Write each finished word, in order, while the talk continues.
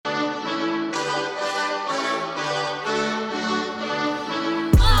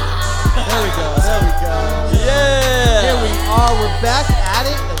back at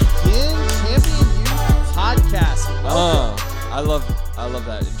it again, Champion Youth Podcast. I love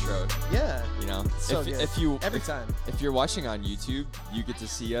that intro. Yeah. You know, So good. Every time. If you're watching on YouTube, you get to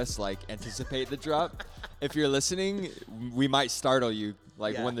see us like anticipate the drop. If you're listening, we might startle you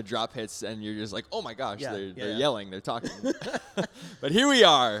when the drop hits and you're just like, oh my gosh, they're yelling, they're talking. But here we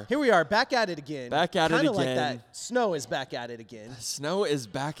are. Here we are, back at it again. Back at it Kinda again. like that. Snow is back at it again. Snow is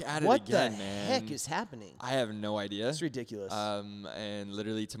back at it What again, the man. heck is happening? I have no idea. It's ridiculous. And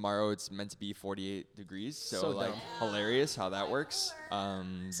literally tomorrow it's meant to be 48 degrees. So like dumb. hilarious how that works.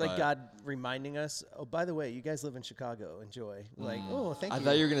 It's like God reminding us, oh, by the way, you guys live in Chicago. Enjoy. Like, oh, thank you. I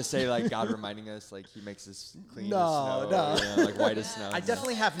thought you were going to say like God reminding us like he makes us clean No, as snow. no. You know, like white as snow. I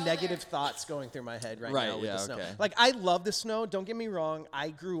definitely have negative thoughts going through my head right now with the snow. Okay. Like, I love the snow. Don't get me wrong. I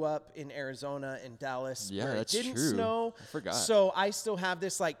grew up in Arizona and Dallas where that's it didn't true. snow. I forgot. So I still have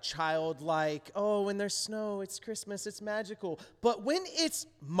this like childlike, oh, when there's snow, it's Christmas, it's magical. But when it's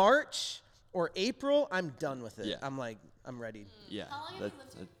March or April, I'm done with it. Yeah. I'm like, I'm ready. Yeah. How long have you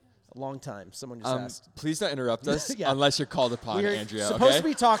lived here? A long time. Someone just asked. Please don't interrupt us Yeah. unless you're called upon, We're Andrea. supposed okay? to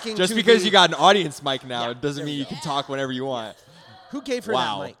be talking Just to because the- you got an audience mic now Yeah, doesn't there mean we you go. can talk whenever you want. Who gave her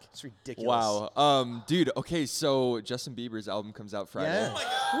Wow. that mic? It's ridiculous. Wow. Dude, okay, so Justin Bieber's album comes out Friday. Yeah.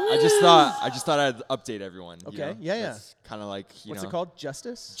 I just thought I'd update everyone. you Okay, know? yeah. That's kind of like, you What's know. it called?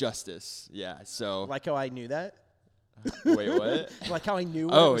 Justice? Justice. Yeah. So Like how I knew that? wait, what? Like how I knew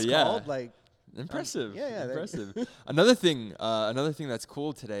what it was called? Like, Impressive. yeah, there- Impressive. Another thing that's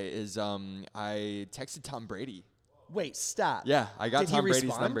cool today is I texted Tom Brady. wait, stop. Yeah, I got Did he Tom Brady's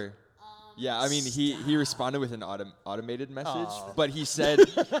respond? number. Yeah, I mean he responded with an automated message, Oh. but he said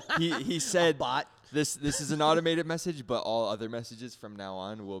he said Bot. this is an automated message, but all other messages from now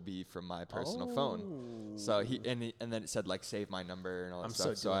on will be from my personal phone. So and then it said like save my number and all that I'm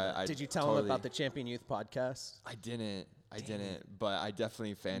stuff. so doing it. Did you tell him about the Champion Youth podcast? I didn't, but I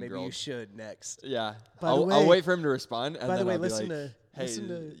definitely fangirled. Maybe you should next. Yeah, By the I'll way- wait for him to respond. And by the then way, I'll be listen like, to- hey, listen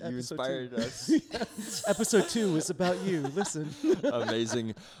to you episode inspired 2. us. Episode 2 was about you. Listen.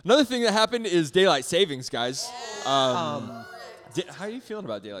 Amazing. Another thing that happened is daylight savings, guys. How are you feeling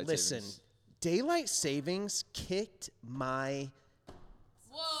about daylight Listen, savings? daylight savings kicked my.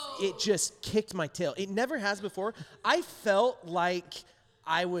 Whoa. It just kicked my tail. It never has before. I felt like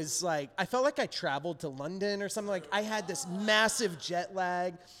I felt like I traveled to London or something. Like I had this massive jet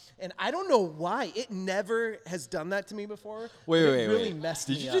lag. And I don't know why. It never has done that to me before. Wait. It really messed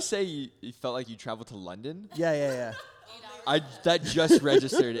Did me you up. just say you felt like you traveled to London? Yeah. That just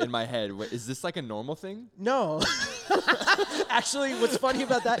registered in my head. Wait, is this like a normal thing? No. Actually, what's funny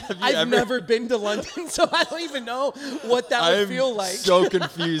about that, you I've ever- never been to London, so I don't even know what that would I'm feel like. so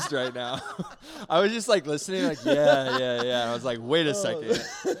confused right now. I was just like listening, like yeah. I was like, wait a second,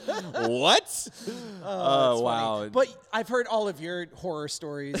 what? It's funny. Wow. But I've heard all of your horror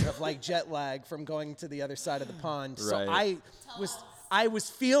stories of like jet lag from going to the other side of the pond. So Right. I was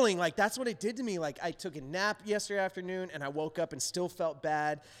feeling like that's what it did to me. Like I took a nap yesterday afternoon and I woke up and still felt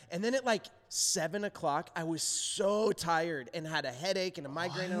bad. And then at like 7 o'clock, I was so tired and had a headache and a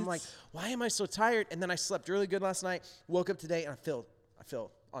migraine. And I'm like, why am I so tired? And then I slept really good last night. Woke up today and I feel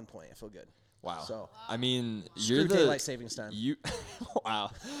on point. I feel good. Wow. So I mean, screw you're the daylight savings time. You, wow.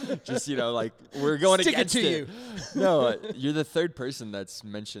 Just like we're going Stick it against to it. you. No, you're the third person that's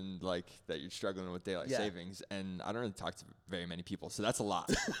mentioned like that you're struggling with daylight Yeah. savings, and I don't really talk to very many people, so that's a lot.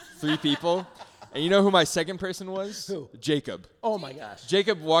 3 people, and you know who my second person was? Who? Jacob. Oh my gosh.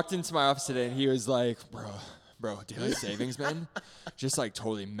 Jacob walked into my office today, and he was like, Bro, daylight savings, man, just like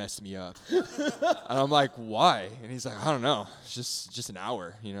totally messed me up. And I'm like, why? And he's like, I don't know. It's just an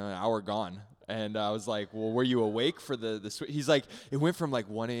hour, an hour gone. And I was like, well, were you awake for the He's like, it went from like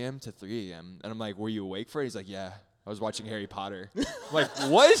 1 a.m. to 3 a.m. And I'm like, were you awake for it? He's like, yeah, I was watching Harry Potter. I'm like,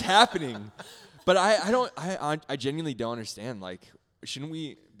 what is happening? But I genuinely don't understand. Like, shouldn't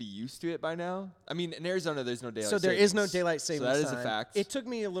we be used to it by now? I mean, in Arizona, there's no daylight savings. So there is no daylight savings So that is time. a fact. It took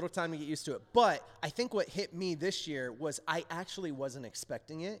me a little time to get used to it. But I think what hit me this year was I actually wasn't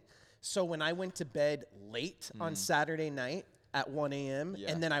expecting it. So when I went to bed late on Saturday night at 1 a.m.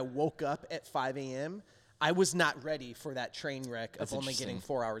 Yeah. and then I woke up at 5 a.m., I was not ready for that train wreck That's of only getting interesting.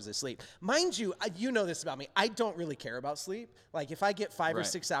 4 hours of sleep. Mind you, you know this about me. I don't really care about sleep. Like if I get 5 or Right.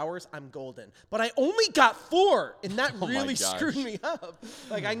 6 hours, I'm golden. But I only got 4, and that Oh my really gosh. screwed me up.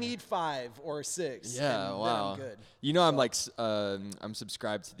 Like I need 5 or 6. Yeah, and wow. Then I'm good. I'm like, I'm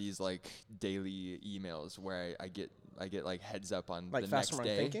subscribed to these like daily emails where I get like heads up on Like the Fast next Run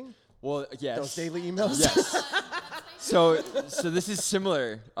day. Thinking? Well, yes. Those daily emails? Yes. So this is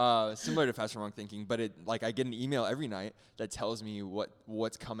similar to Fast and Wrong Thinking, but I get an email every night that tells me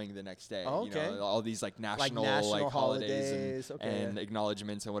what's coming the next day. Oh, okay. You know, all these national holidays and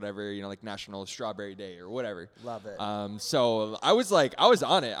acknowledgments and whatever. You know, like National Strawberry Day or whatever. Love it. So I was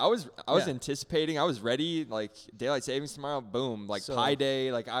on it. I was Yeah. anticipating. I was ready. Like daylight savings tomorrow. Boom. Like So Pi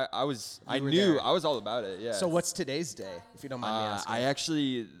Day. Like I were knew there. I was all about it. Yeah. So what's today's day, if you don't mind me asking? I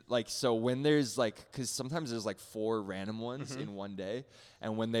actually so when there's because sometimes there's 4 random ones in one day,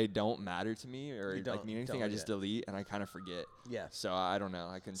 and when they don't matter to me or mean anything, I just delete and I kind of forget. Yeah. So I don't know.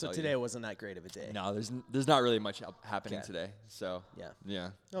 I can So tell today you. wasn't that great of a day. No, there's not really much happening Okay. today. So Yeah. yeah.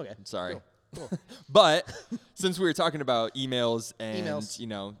 Okay. Sorry. Cool. But since we were talking about emails and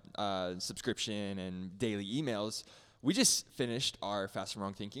Emails. subscription and daily emails, we just finished our Fast and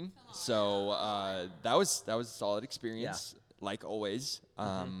Wrong Thinking. So that was a solid experience, like always.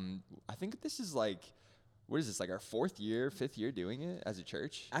 I think this is what is this, our 4th year, 5th year doing it as a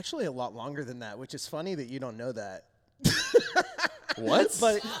church? Actually, a lot longer than that, which is funny that you don't know that. What?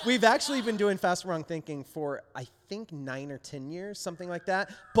 But we've actually been doing Fast and Wrong Thinking for, I think, 9 or 10 years, something like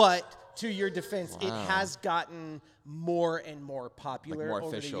that. But to your defense, it Wow. has gotten more and more popular more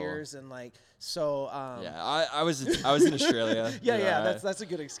over official. the years. And so, Yeah, I was in Australia. yeah, that's a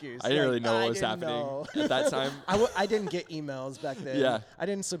good excuse. I didn't really know what was didn't happening know. at that time. I didn't get emails back then. Yeah. I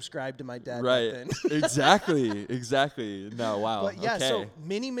didn't subscribe to my dad Right. back then. Exactly. No, wow. But yeah, okay. so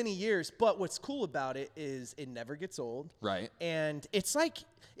many years. But what's cool about it is it never gets old. Right. And it's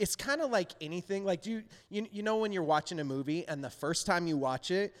kind of like anything. Like you know when you're watching a movie and the first time you watch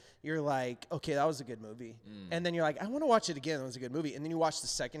it, you're like, okay, that was a good movie. And then you're like, I want to watch it again. That was a good movie. And then you watch the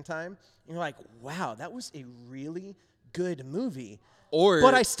second time and you're like, wow, that was a really good movie.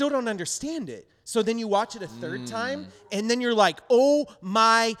 But I still don't understand it. So then you watch it a third time, and then you're like, oh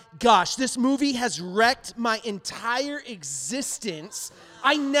my gosh, this movie has wrecked my entire existence.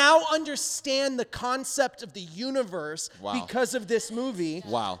 I now understand the concept of the universe Wow. because of this movie.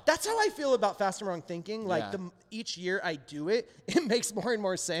 Wow. That's how I feel about Fast and Wrong Thinking. Like Yeah. each year I do it, it makes more and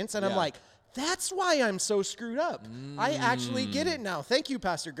more sense. And I'm Yeah. like, that's why I'm so screwed up. I actually get it now. Thank you,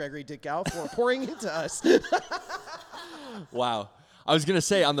 Pastor Gregory Dickow, for pouring into us. Wow. I was gonna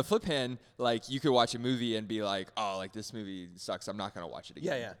say, on the flip hand, you could watch a movie and be like, oh, this movie sucks, I'm not gonna watch it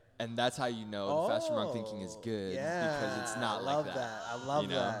again. Yeah. And that's how you know Fast and Wrong Thinking is good, because it's not I love like that. I love you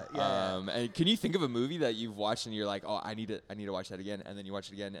know? that. Yeah. And can you think of a movie that you've watched and you're like, oh, I need to watch that again, and then you watch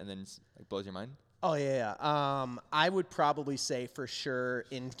it again, and then it blows your mind? Oh yeah. I would probably say for sure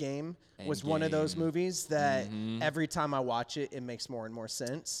Endgame was one of those Endgame. movies that every time I watch it, it makes more and more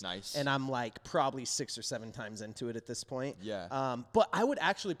sense. Nice. And I'm probably 6 or 7 times into it at this point. Yeah. But I would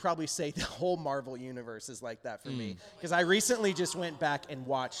actually probably say the whole Marvel universe is like that for me, because I recently just went back and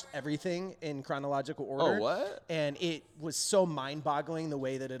watched everything in chronological order. Oh, what? And it was so mind-boggling the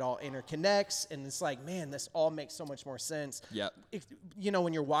way that it all interconnects, and it's like, man, this all makes so much more sense. Yep.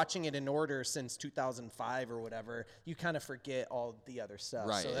 When you're watching it in order since 2005 or whatever, you kind of forget all the other stuff.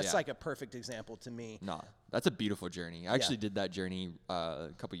 Right, So that's yeah. like a perfect example to me. Nah, that's a beautiful journey. I actually did that journey a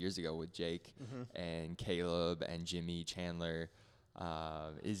couple years ago with Jake and Caleb and Jimmy, Chandler,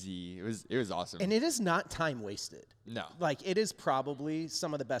 Izzy. It was awesome. And it is not time wasted. No. It is probably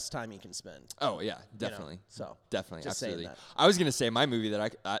some of the best time you can spend. Oh yeah, definitely. So, definitely, just saying absolutely. that. I was gonna say my movie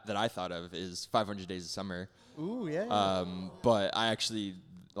that I thought of is 500 Days of Summer. Ooh, yeah. But I actually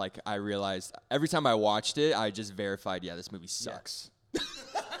I realized every time I watched it, I just verified, yeah, this movie sucks.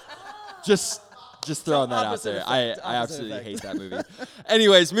 Just throwing that out opposite there. effect, I opposite absolutely effect. hate that movie.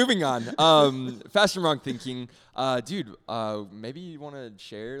 Anyways, moving on. Fast and Wrong Thinking. Dude, maybe you want to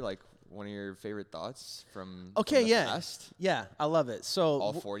share one of your favorite thoughts from the past? Yeah, I love it. So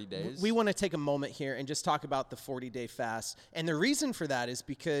All 40 days? We want to take a moment here and just talk about the 40-day fast. And the reason for that is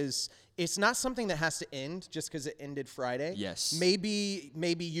because it's not something that has to end just because it ended Friday. Yes. Maybe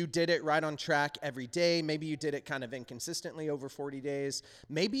you did it right on track every day. Maybe you did it kind of inconsistently over 40 days.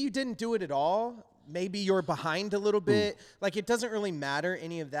 Maybe you didn't do it at all. Maybe you're behind a little bit. It doesn't really matter,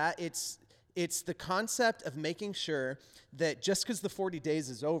 any of that. It's the concept of making sure that just because the 40 days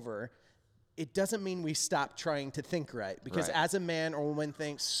is over, it doesn't mean we stop trying to think right, because Right. as a man or woman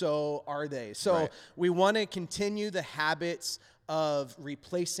thinks, so are they. So Right. we want to continue the habits of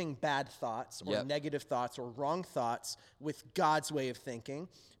replacing bad thoughts or Yep. negative thoughts or wrong thoughts with God's way of thinking,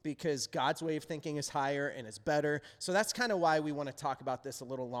 because God's way of thinking is higher and is better. So that's kind of why we want to talk about this a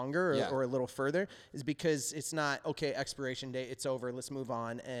little longer or a little further, is because it's not, okay, expiration date, it's over, let's move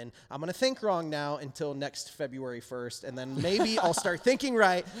on. And I'm going to think wrong now until next February 1st, and then maybe I'll start thinking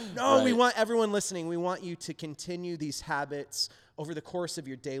right. No, we Right. want everyone listening, we want you to continue these habits over the course of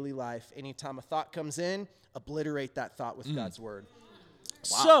your daily life, anytime a thought comes in, obliterate that thought with God's word.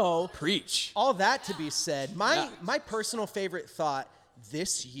 So, Preach. all that to be said, my personal favorite thought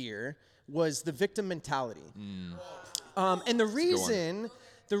this year was the victim mentality. And the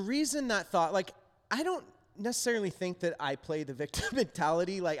reason that thought, like, I don't necessarily think that I play the victim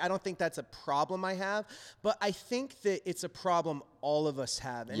mentality. Like, I don't think that's a problem I have, but I think that it's a problem all of us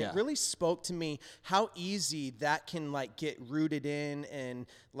have. And it really spoke to me how easy that can, like, get rooted in, and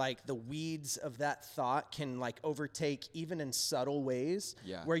like the weeds of that thought can, like, overtake even in subtle ways,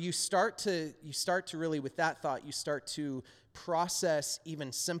 where you start to really, with that thought, you start to process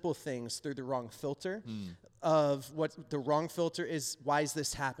even simple things through the wrong filter. Of what the wrong filter is, why is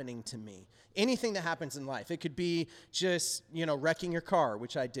this happening to me? Anything that happens in life. It could be just, wrecking your car,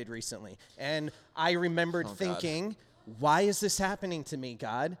 which I did recently. And I remembered thinking, why is this happening to me,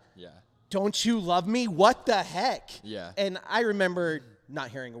 God? Yeah. Don't you love me? What the heck? Yeah. And I remember not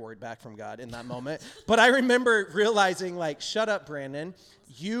hearing a word back from God in that moment. But I remember realizing, like, shut up, Brandon.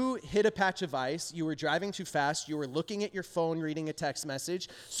 You hit a patch of ice. You were driving too fast. You were looking at your phone, reading a text message.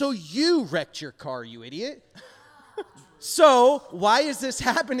 So you wrecked your car, you idiot. So why is this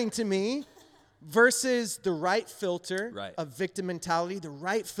happening to me? Versus the right filter of victim mentality. The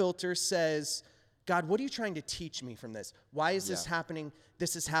right filter says, God, what are you trying to teach me from this? Why is this happening?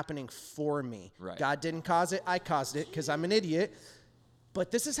 This is happening for me. Right. God didn't cause it. I caused it because I'm an idiot.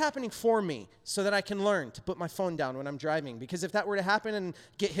 But this is happening for me so that I can learn to put my phone down when I'm driving. Because if that were to happen and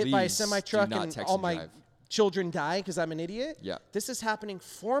get hit by a semi-truck and all my children die because I'm an idiot, this is happening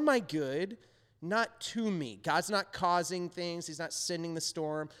for my good, not to me. God's not causing things. He's not sending the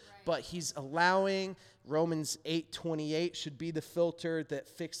storm, but he's allowing. Romans 8:28 should be the filter that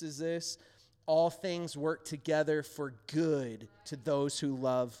fixes this. All things work together for good to those who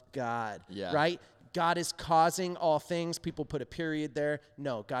love God, right? God is causing all things. People put a period there.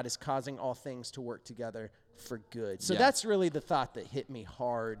 No, God is causing all things to work together for good. So that's really the thought that hit me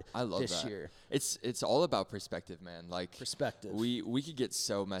hard this year. It's all about perspective, man. Like, perspective. We could get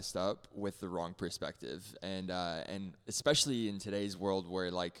so messed up with the wrong perspective, and especially in today's world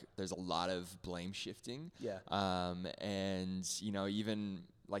where, like, there's a lot of blame shifting. And even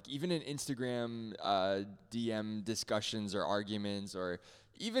in Instagram DM discussions or arguments, or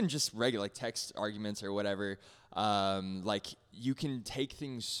even just regular, like, text arguments or whatever, like, you can take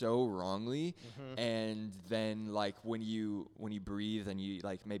things so wrongly, and then, like, when you breathe and you,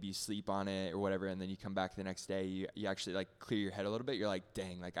 like, maybe you sleep on it or whatever, and then you come back the next day, you actually, like, clear your head a little bit. You're like,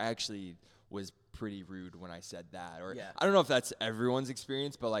 dang, like, I actually was pretty rude when I said that. Or I don't know if that's everyone's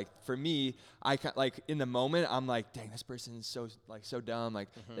experience, but, like, for me, like, in the moment, I'm like, dang, this person is so dumb, like,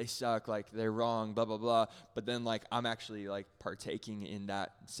 they suck, like, they're wrong, blah blah blah. But then, like, I'm actually, like, partaking in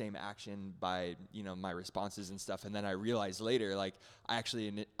that same action by my responses and stuff, and then I realize later, like, I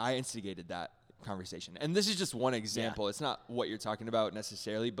instigated that conversation. And this is just one example. It's not what you're talking about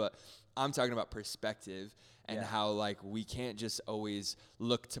necessarily, but I'm talking about perspective. And how, like, we can't just always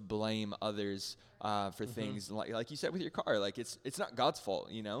look to blame others for things like you said with your car. Like, it's not God's fault,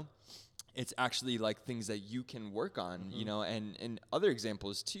 It's actually, like, things that you can work on, and other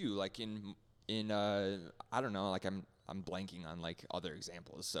examples too. Like in I don't know, like, I'm blanking on, like, other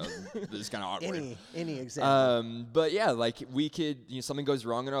examples, so this is kind of awkward. Any example. But yeah, like, we could, something goes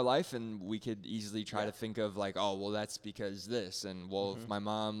wrong in our life, and we could easily try to think of, like, oh, well, that's because this, and well, if my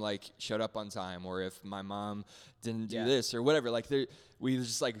mom, like, showed up on time, or if my mom didn't do this or whatever, like, we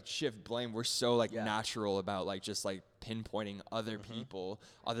just, like, shift blame. We're so, like, natural about, like, just, like, pinpointing other people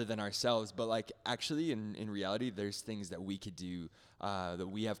other than ourselves. But, like, actually in reality, there's things that we could do that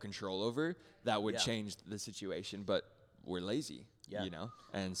we have control over that would change the situation, but we're lazy,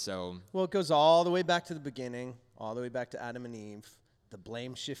 and so. Well, it goes all the way back to the beginning, all the way back to Adam and Eve, the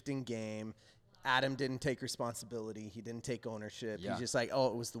blame shifting game. Adam didn't take responsibility. He didn't take ownership. He's just like, oh,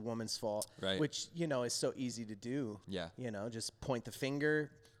 it was the woman's fault, which, is so easy to do. Just point the finger,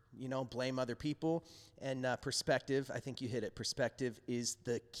 blame other people. And perspective, I think you hit it. Perspective is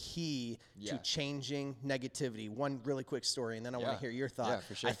the key to changing negativity. One really quick story, and then I want to hear your thought. Yeah,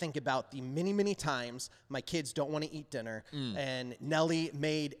 for sure. I think about the many, many times my kids don't want to eat dinner, and Nellie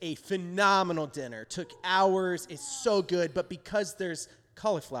made a phenomenal dinner. Took hours. It's so good, but because there's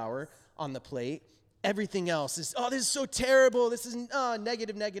cauliflower on the plate, everything else is, oh, this is so terrible. This is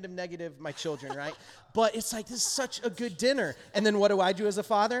negative, negative, negative, my children, right? But it's like, this is such a good dinner. And then what do I do as a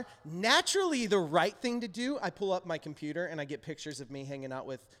father? Naturally, the right thing to do, I pull up my computer and I get pictures of me hanging out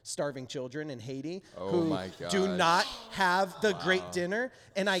with starving children in Haiti who my do gosh. not have the great dinner.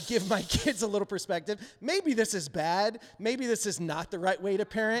 And I give my kids a little perspective. Maybe this is bad. Maybe this is not the right way to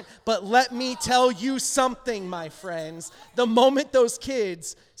parent. But let me tell you something, my friends. The moment those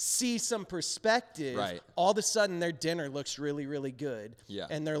kids see some perspective, Right. all of a sudden their dinner looks really, really good. Yeah.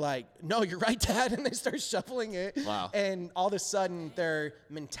 And they're like, no, you're right, Dad. And they start shuffling it. Wow. And all of a sudden their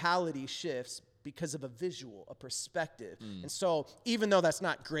mentality shifts because of a visual, a perspective. And so even though that's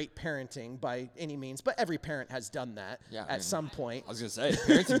not great parenting by any means, but every parent has done that Yeah, I at mean, some point. I was gonna say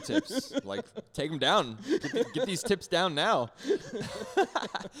parenting tips. Like, take them down. Get these tips down now.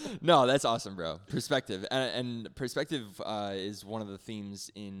 No, that's awesome, bro. Perspective, and perspective is one of the themes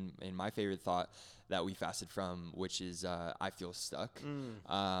in my favorite thought that we fasted from, which is I feel stuck,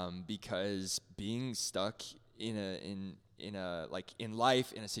 because being stuck in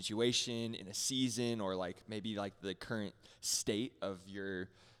life, in a situation, in a season, or like maybe like the current state of your,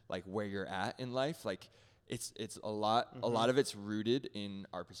 like where you're at in life, like it's a lot of it's rooted in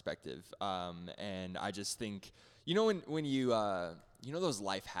our perspective. And I just think, when you those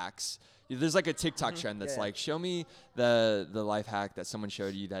life hacks, there's like a TikTok trend that's Yeah. like, show me the life hack that someone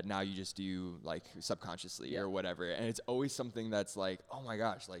showed you that now you just do like subconsciously or whatever. And it's always something that's like, oh my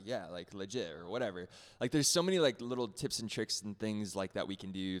gosh, like, yeah, like legit or whatever. Like there's so many like little tips and tricks and things like that we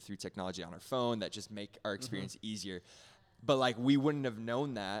can do through technology on our phone that just make our experience easier. But like we wouldn't have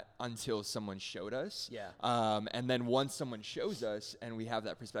known that until someone showed us. Yeah. And then once someone shows us and we have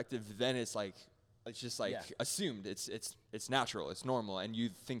that perspective, then it's just like assumed. It's natural. It's normal. And you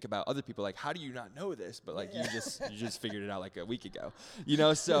think about other people like, how do you not know this? But like you just figured it out like a week ago.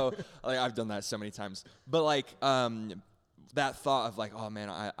 So like I've done that so many times. But like that thought of like, oh man,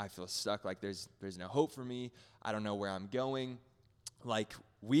 I feel stuck. Like there's no hope for me. I don't know where I'm going. Like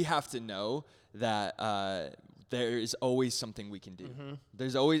we have to know that there is always something we can do.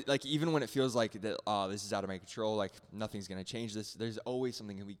 There's always, like, even when it feels like that, oh, this is out of my control, like nothing's going to change this, there's always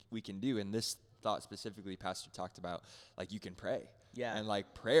something we can do. And this thought specifically, Pastor talked about, like, you can pray. Yeah. And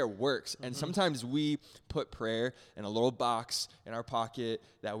like prayer works. And sometimes we put prayer in a little box in our pocket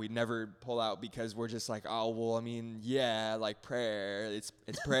that we never pull out because we're just like, oh, well, I mean, yeah, like prayer, it's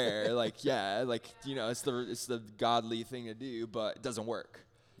prayer. Like, yeah, like, it's the godly thing to do, but it doesn't work.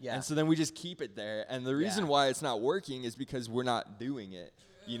 Yeah. And so then we just keep it there. And the reason why it's not working is because we're not doing it.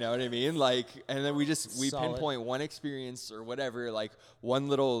 You know what I mean? Like, and then we Solid. pinpoint one experience or whatever, like one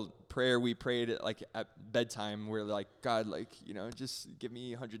little prayer we prayed like at bedtime. We're like, God, like, just give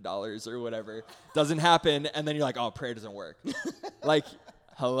me $100 or whatever. Doesn't happen. And then you're like, oh, prayer doesn't work. Like,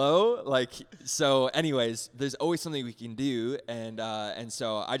 hello? Like, so anyways, there's always something we can do. And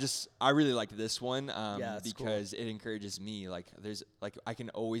so I really like this one because it encourages me. Like I can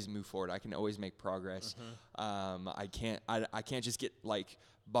always move forward. I can always make progress. I can't just get like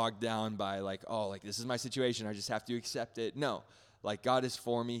bogged down by like, oh, like this is my situation. I just have to accept it. No, like God is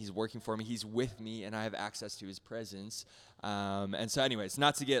for me. He's working for me. He's with me and I have access to his presence. And so anyways,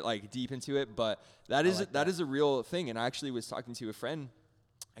 not to get like deep into it, but that is a real thing. And I actually was talking to a friend,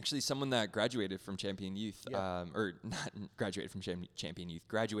 actually someone that graduated from Champion Youth, or not graduated from Champion Youth,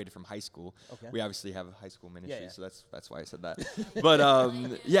 graduated from high school. Okay. We obviously have a high school ministry, Yeah. so that's why I said that. But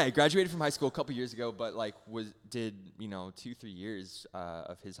he graduated from high school a couple years ago, but like did 2-3 years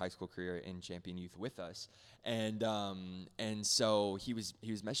of his high school career in Champion Youth with us, and so he was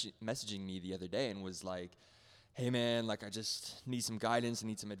messaging me the other day and was like, hey man, like I just need some guidance, I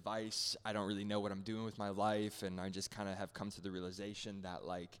need some advice. I don't really know what I'm doing with my life, and I just kind of have come to the realization that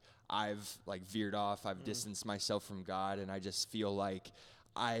like I've like veered off, I've distanced myself from God, and I just feel like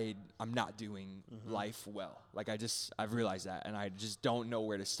I'm not doing life well. Like I've realized that, and I just don't know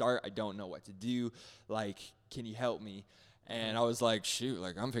where to start. I don't know what to do. Like, can you help me? And I was like, shoot,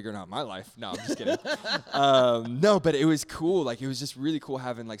 like I'm figuring out my life. No, I'm just kidding. No, but it was cool. Like it was just really cool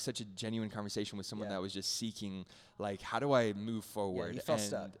having like such a genuine conversation with someone that was just seeking, like, how do I move forward? you felt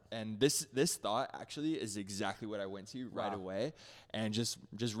stuck. And this thought actually is exactly what I went to right away, and just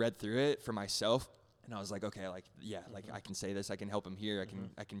read through it for myself. And I was like, okay, like, yeah, like I can say this, I can help him here,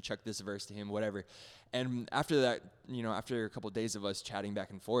 I can chuck this verse to him, whatever. And after that, after a couple of days of us chatting back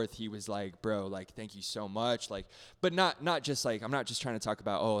and forth, he was like, bro, like, thank you so much. Like, but not just like, I'm not just trying to talk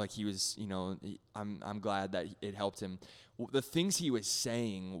about, oh, like he was, I'm glad that it helped him. The things he was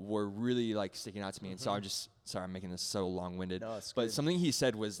saying were really like sticking out to me. And so sorry, I'm making this so long-winded. No, it's but good. something he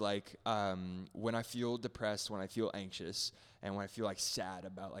said was like, when I feel depressed, when I feel anxious, and when I feel like sad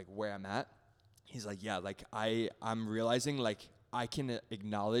about like where I'm at, he's like, yeah, like I'm realizing like I can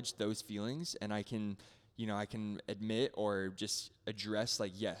acknowledge those feelings, and I can, you know, I can admit or just address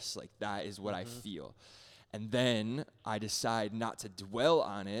like, yes, like that is what I feel. And then I decide not to dwell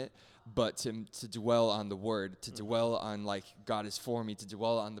on it, but to dwell on the word, to dwell on like God is for me, to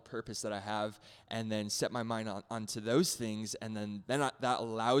dwell on the purpose that I have, and then set my mind onto those things, and then that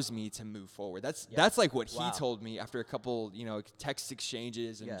allows me to move forward. That's like what he told me after a couple, you know, text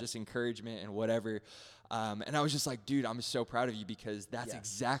exchanges and just encouragement and whatever. And I was just like, dude, I'm so proud of you, because that's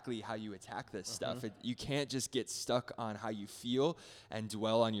exactly how you attack this stuff. You can't just get stuck on how you feel and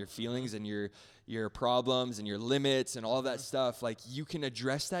dwell on your feelings and your problems and your limits and all of that stuff. Like, you can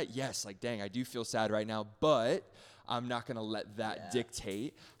address that. Yes, like, dang, I do feel sad right now, but I'm not going to let that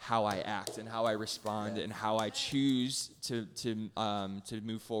dictate how I act and how I respond and how I choose to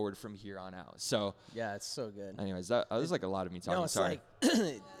move forward from here on out. So yeah, it's so good. Anyways, that was like a lot of me talking. No, it's Sorry.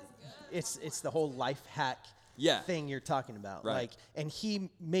 like it's the whole life hack thing you're talking about. Right. Like, and he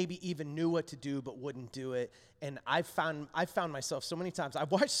maybe even knew what to do but wouldn't do it. And I found myself so many times.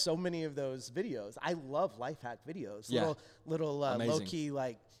 I've watched so many of those videos. I love life hack videos. Yeah. Little low key,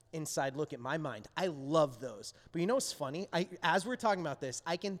 like, inside look at my mind. I love those. But you know what's funny? As we're talking about this,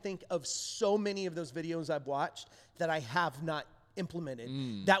 I can think of so many of those videos I've watched that I have not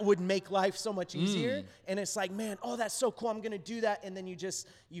implemented that would make life so much easier. And it's like, man, oh, that's so cool, I'm gonna do that, and then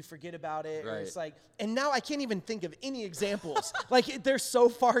you forget about it. Or it's like, and now I can't even think of any examples. Like, they're so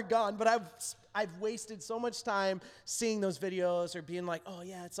far gone, but I've wasted so much time seeing those videos or being like, oh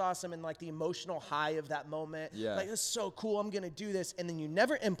yeah, it's awesome, and like the emotional high of that moment. Like, it's so cool, I'm gonna do this, and then you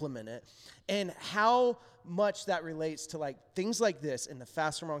never implement it. And how much that relates to like things like this and the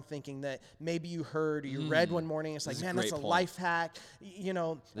fast and wrong thinking that maybe you heard or you read one morning. It's like, man, that's a life hack. You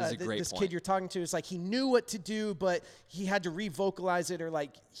know, this kid you're talking to is like, he knew what to do, but he had to re-vocalize it or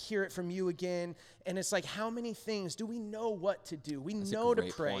like hear it from you again. And it's like, how many things do we know what to do? We know to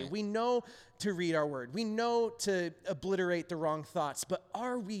pray. We know to read our word. We know to obliterate the wrong thoughts. But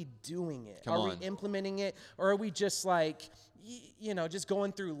are we doing it? Are we implementing it? Or are we just like, you know, just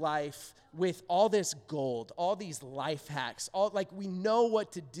going through life with all this gold, all these life hacks, all like we know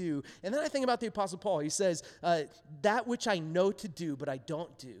what to do. And then I think about the Apostle Paul. He says, that which I know to do, but I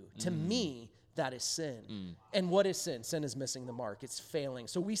don't do, to me, that is sin. And what is sin? Sin is missing the mark. It's failing.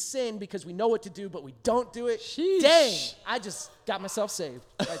 So we sin because we know what to do, but we don't do it. Sheesh. Dang, I just got myself saved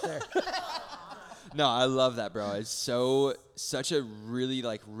right there. No, I love that, bro. It's such a really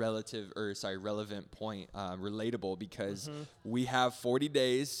like relevant point, relatable, because we have 40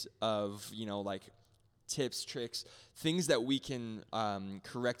 days of, you know, like tips, tricks, things that we can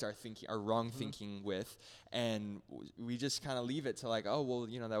correct our thinking, our wrong thinking with, and we just kind of leave it to like, oh well,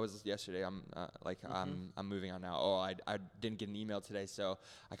 you know, that was yesterday. I'm moving on now. Oh, I didn't get an email today, so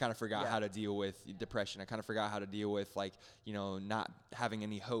I kind of forgot how to deal with depression. I kind of forgot how to deal with like, you know, not having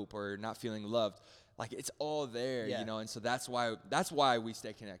any hope or not feeling loved. Like, it's all there, you know, and so that's why we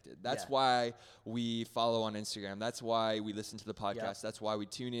stay connected. That's why we follow on Instagram. That's why we listen to the podcast. That's why we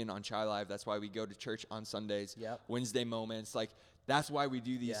tune in on Chai Live. That's why we go to church on Sundays, Wednesday moments. Like, that's why we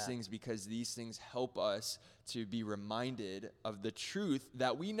do these things, because these things help us to be reminded of the truth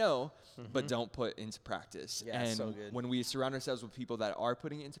that we know, but don't put into practice. And so good. When we surround ourselves with people that are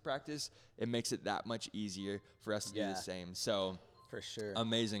putting it into practice, it makes it that much easier for us to do the same. So. For sure.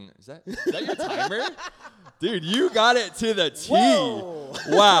 Amazing. Is that your timer? Dude, you got it to the T. Whoa.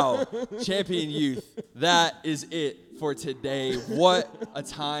 Wow. Champion Youth. That is it for today. What a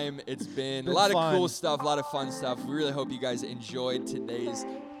time it's been. A lot of cool stuff, a lot of fun stuff. We really hope you guys enjoyed today's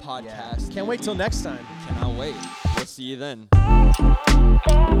podcast. Can't wait till next time. Cannot wait. We'll see you then.